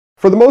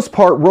For the most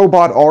part,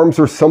 robot arms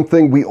are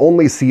something we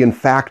only see in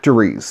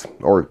factories,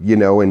 or,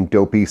 in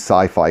dopey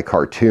sci-fi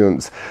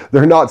cartoons.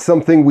 They're not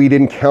something we'd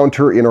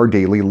encounter in our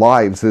daily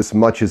lives as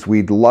much as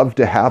we'd love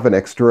to have an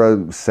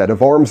extra set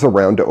of arms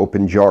around to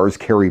open jars,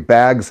 carry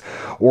bags,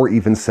 or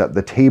even set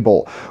the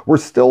table. We're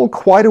still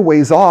quite a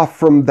ways off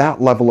from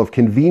that level of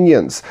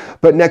convenience.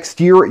 But next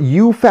year,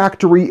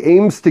 xFactory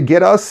aims to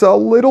get us a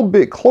little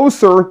bit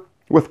closer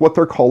with what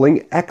they're calling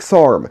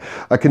xArm,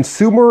 a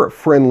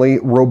consumer-friendly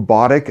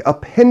robotic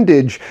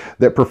appendage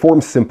that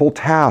performs simple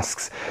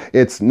tasks.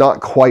 It's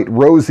not quite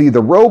Rosie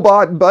the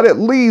robot, but at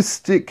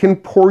least it can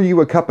pour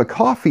you a cup of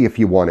coffee if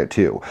you want it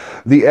to.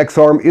 The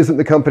xArm isn't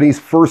the company's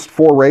first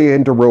foray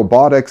into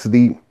robotics.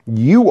 The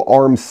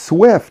xArm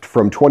Swift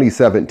from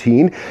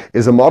 2017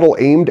 is a model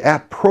aimed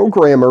at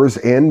programmers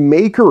and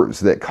makers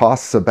that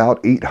costs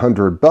about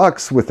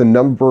 $800 with a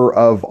number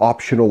of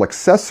optional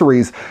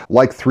accessories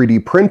like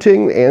 3D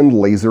printing and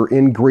laser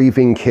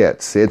engraving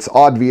kits. It's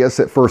obvious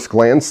at first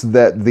glance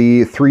that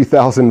the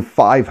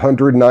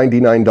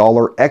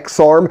 $3,599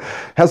 xArm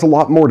has a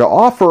lot more to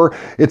offer.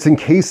 It's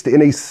encased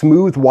in a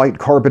smooth white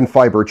carbon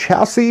fiber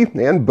chassis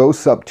and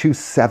boasts up to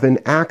 7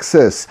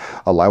 axes,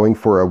 allowing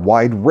for a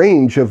wide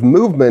range of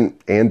movement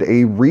and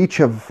a reach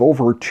of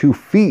over 2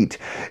 feet.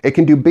 It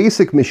can do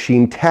basic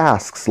machine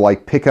tasks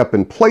like pick up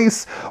and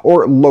place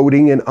or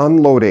loading and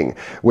unloading,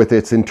 with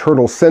its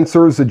internal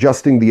sensors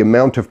adjusting the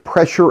amount of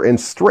pressure and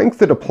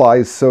strength it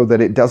applies so that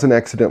it doesn't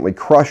accidentally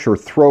crush or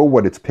throw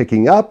what it's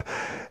picking up.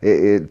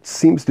 It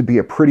seems to be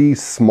a pretty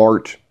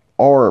smart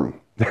arm.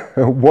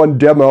 One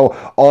demo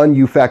on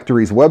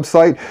xFactory's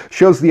website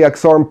shows the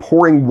xArm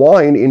pouring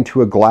wine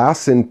into a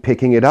glass and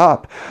picking it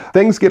up.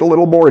 Things get a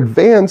little more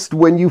advanced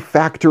when you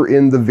factor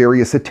in the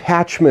various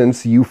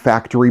attachments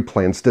xFactory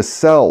plans to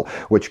sell,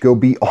 which go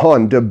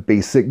beyond a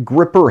basic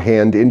gripper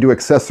hand into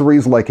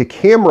accessories like a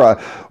camera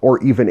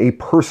or even a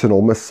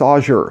personal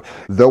massager.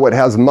 Though it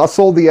has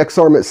muscle, the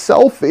xArm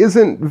itself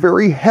isn't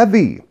very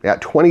heavy.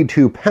 At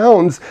 22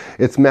 pounds,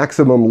 its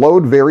maximum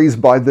load varies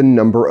by the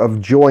number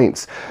of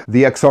joints.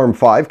 The xArm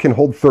 5 can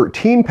hold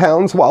 13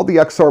 pounds, while the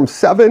xArm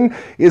 7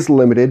 is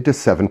limited to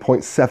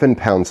 7.7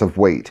 pounds of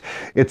weight.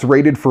 It's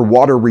rated for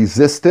water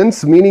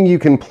resistance, meaning you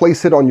can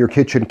place it on your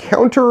kitchen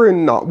counter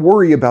and not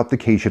worry about the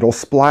occasional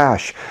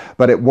splash,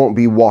 but it won't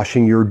be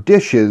washing your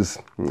dishes,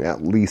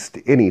 at least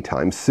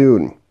anytime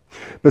soon.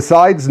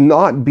 Besides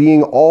not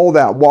being all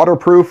that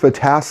waterproof, a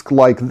task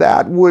like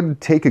that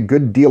would take a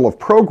good deal of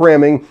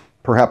programming,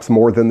 perhaps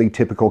more than the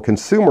typical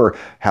consumer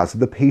has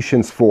the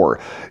patience for.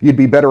 You'd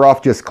be better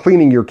off just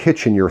cleaning your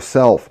kitchen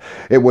yourself.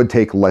 It would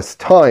take less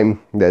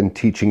time than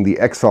teaching the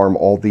xArm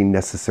all the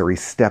necessary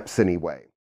steps anyway.